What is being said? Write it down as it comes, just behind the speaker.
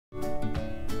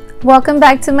Welcome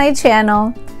back to my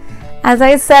channel. As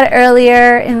I said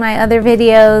earlier in my other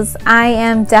videos, I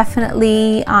am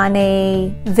definitely on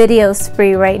a video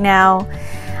spree right now.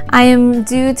 I am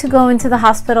due to go into the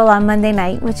hospital on Monday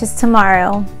night, which is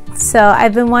tomorrow. So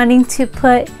I've been wanting to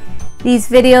put these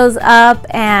videos up,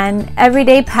 and every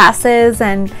day passes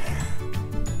and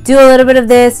do a little bit of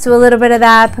this, do a little bit of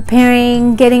that,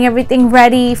 preparing, getting everything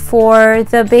ready for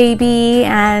the baby,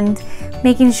 and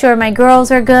making sure my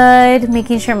girls are good,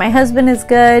 making sure my husband is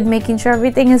good, making sure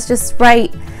everything is just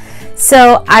right.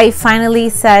 So I finally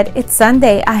said, it's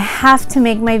Sunday, I have to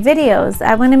make my videos.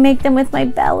 I want to make them with my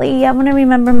belly. I want to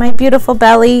remember my beautiful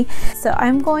belly. So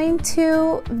I'm going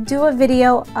to do a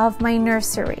video of my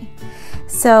nursery.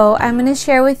 So I'm going to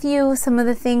share with you some of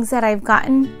the things that I've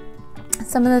gotten,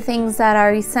 some of the things that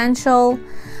are essential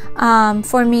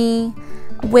for me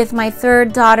with my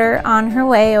third daughter on her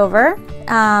way over.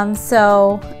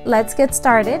 So let's get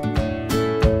started.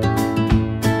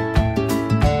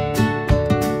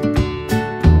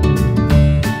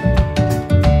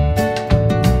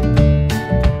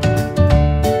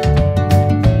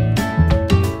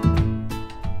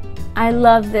 I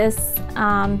love this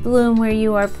bloom where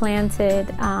you are planted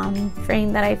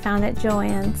frame that I found at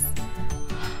Joann's.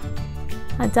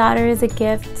 A daughter is a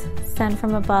gift sent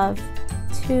from above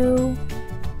to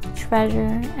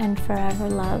treasure and forever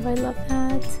love. I love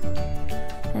that.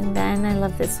 And then I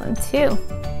love this one too.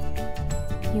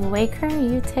 You wake her,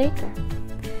 you take her.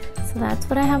 So that's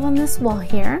what I have on this wall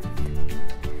here.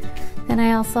 Then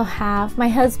I also have, my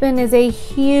husband is a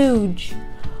huge,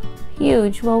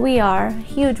 well, we are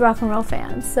huge rock and roll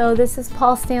fans. So this is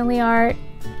Paul Stanley art,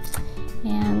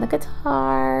 and the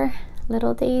guitar,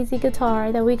 little Daisy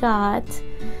guitar that we got.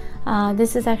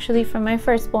 This is actually from my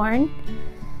firstborn.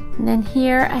 And then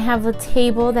here I have a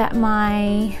table that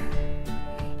my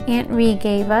Aunt Ree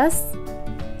gave us,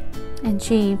 and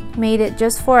she made it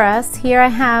just for us. Here I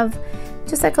have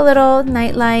just like a little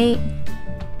night light.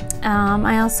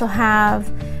 I also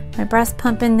have my breast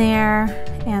pump in there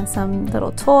and some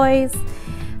little toys.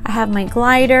 I have my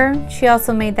glider. She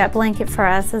also made that blanket for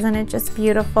us. Isn't it just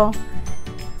beautiful?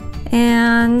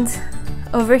 And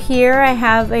over here I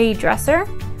have a dresser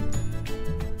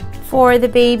for the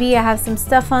baby. I have some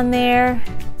stuff on there,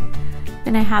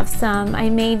 and I have some, I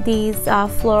made these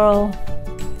floral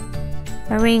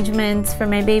arrangements for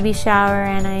my baby shower,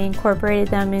 and I incorporated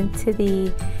them into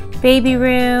the baby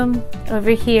room.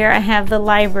 Over here I have the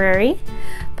library,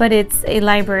 but it's a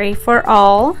library for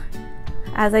all.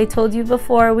 As I told you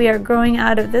before, we are growing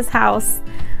out of this house.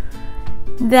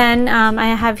 Then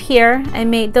I have here, I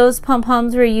made those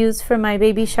pom-poms were used for my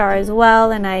baby shower as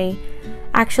well, and I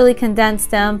actually condensed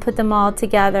them, put them all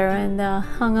together, and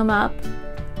hung them up.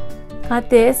 Got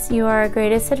this, you are our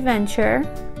greatest adventure.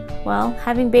 Well,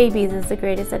 having babies is the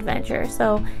greatest adventure,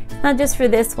 so not just for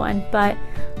this one, but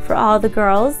for all the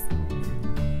girls.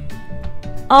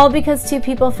 All because two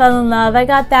people fell in love. I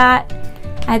got that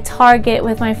at Target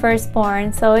with my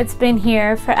firstborn, so it's been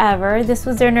here forever. This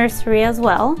was their nursery as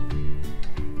well.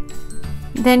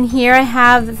 Then here I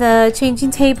have the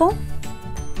changing table,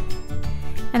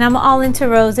 and I'm all into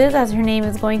roses, as her name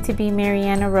is going to be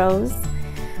Mariana Rose.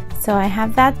 So I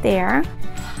have that there.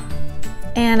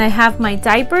 And I have my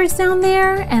diapers down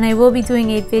there, and I will be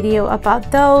doing a video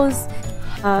about those.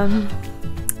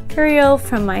 Curio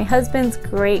from my husband's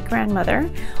great-grandmother,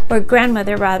 or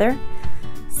grandmother rather.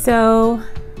 So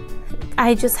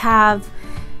I just have,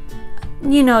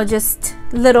 you know, just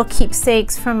little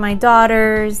keepsakes from my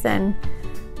daughters and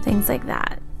things like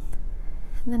that.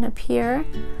 And then up here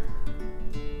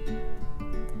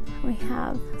we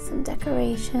have some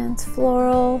decorations,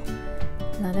 floral,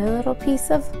 another little piece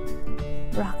of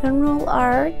rock and roll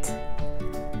art.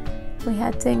 We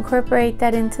had to incorporate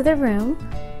that into the room.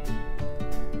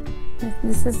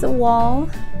 This is the wall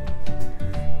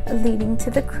leading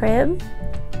to the crib,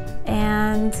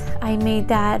 and I made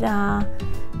that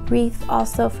wreath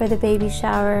also for the baby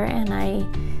shower, and I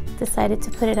decided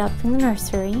to put it up in the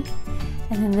nursery.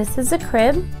 And then this is a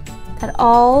crib that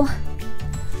all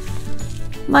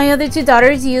my other two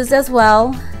daughters used as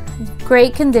well.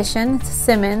 Great condition, it's a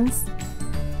Simmons.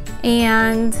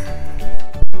 And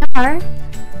our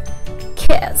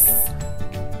Kiss.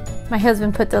 My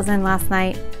husband put those in last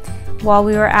night while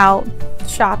we were out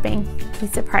shopping. He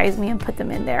surprised me and put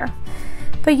them in there.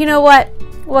 But you know what?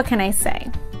 What can I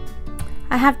say?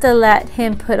 I have to let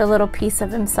him put a little piece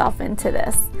of himself into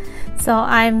this. So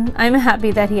I'm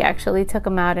happy that he actually took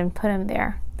them out and put them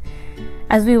there,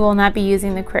 as we will not be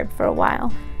using the crib for a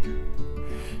while.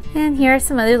 And here are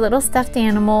some other little stuffed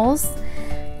animals.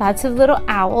 Lots of little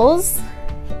owls.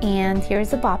 And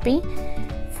here's a boppy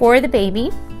for the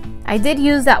baby. I did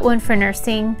use that one for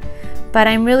nursing, but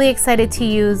I'm really excited to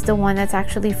use the one that's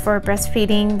actually for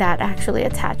breastfeeding that actually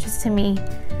attaches to me.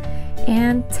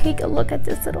 And take a look at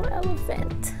this little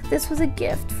elephant. This was a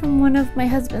gift from one of my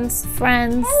husband's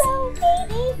friends. Hello,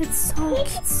 baby. It's so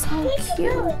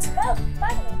cute. It's so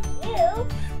fun with you.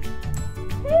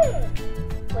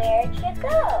 Where'd you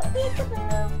go?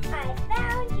 Peekaboo, I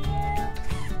found you.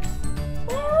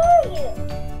 Where are you?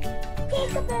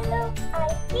 Peekaboo, I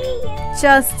see you.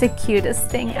 Just the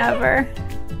cutest thing ever.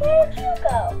 Where'd you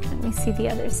go? Let me see the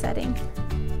other setting.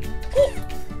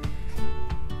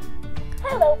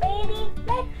 Hello, baby.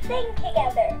 Let's sing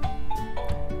together.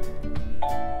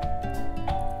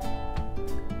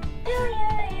 Do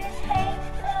your ears hang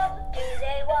low? Do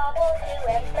they wobble to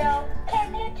and fro?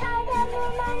 Can you tie them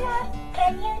on my lap?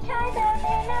 Can you tie them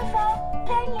in a bow?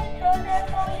 Can you throw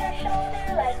them on your shoulder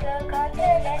like a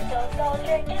continental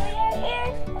soldier? Do your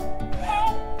ears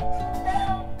hang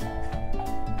low?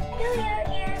 Do your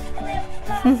ears flip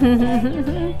flop?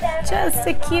 Just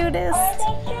the cutest. Are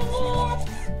they stringy yet?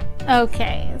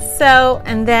 Okay, so,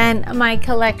 and then my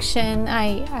collection,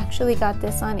 I actually got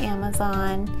this on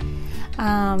Amazon.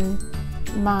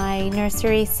 My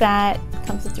nursery set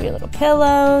comes with 3 little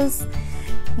pillows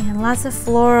and lots of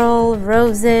floral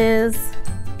roses.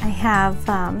 I have,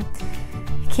 it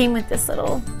came with this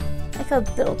little, like a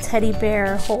little teddy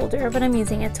bear holder, but I'm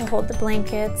using it to hold the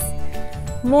blankets.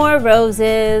 More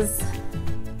roses,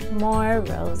 more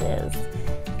roses.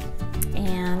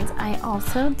 And I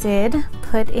also did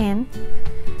put in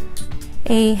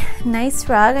a nice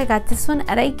rug. I got this one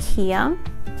at IKEA.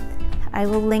 I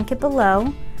will link it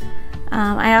below.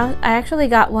 I actually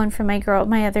got one for my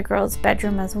other girl's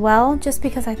bedroom as well, just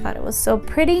because I thought it was so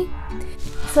pretty.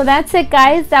 So that's it,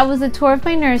 guys. That was a tour of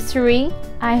my nursery.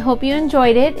 I hope you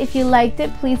enjoyed it. If you liked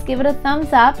it, please give it a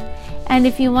thumbs up. And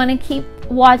if you want to keep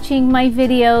watching my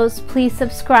videos, please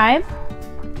subscribe.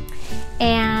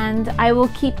 And I will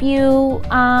keep you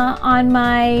on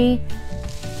my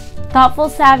Thoughtful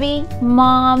Savvy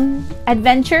Mom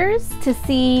adventures to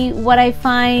see what I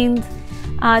find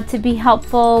to be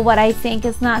helpful, what I think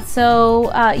is not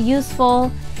so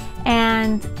useful,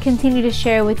 and continue to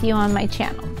share with you on my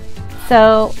channel.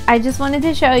 So I just wanted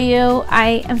to show you.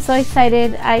 I am so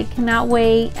excited. I cannot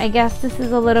wait. I guess this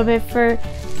is a little bit for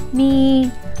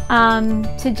me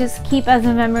to just keep as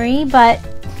a memory, but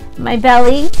my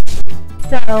belly.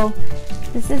 So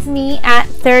this is me at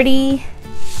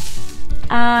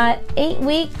 38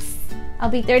 weeks. I'll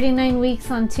be 39 weeks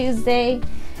on Tuesday.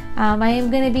 I am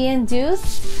going to be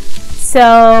induced.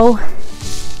 So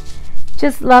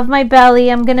just love my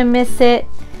belly. I'm going to miss it.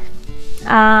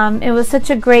 It was such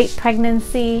a great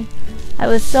pregnancy. I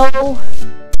was so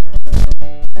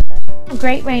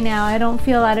great right now. I don't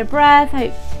feel out of breath.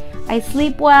 I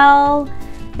sleep well.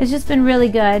 It's just been really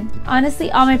good. Honestly,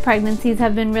 all my pregnancies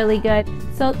have been really good.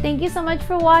 So thank you so much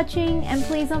for watching, and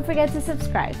please don't forget to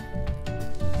subscribe.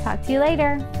 Talk to you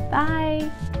later. Bye.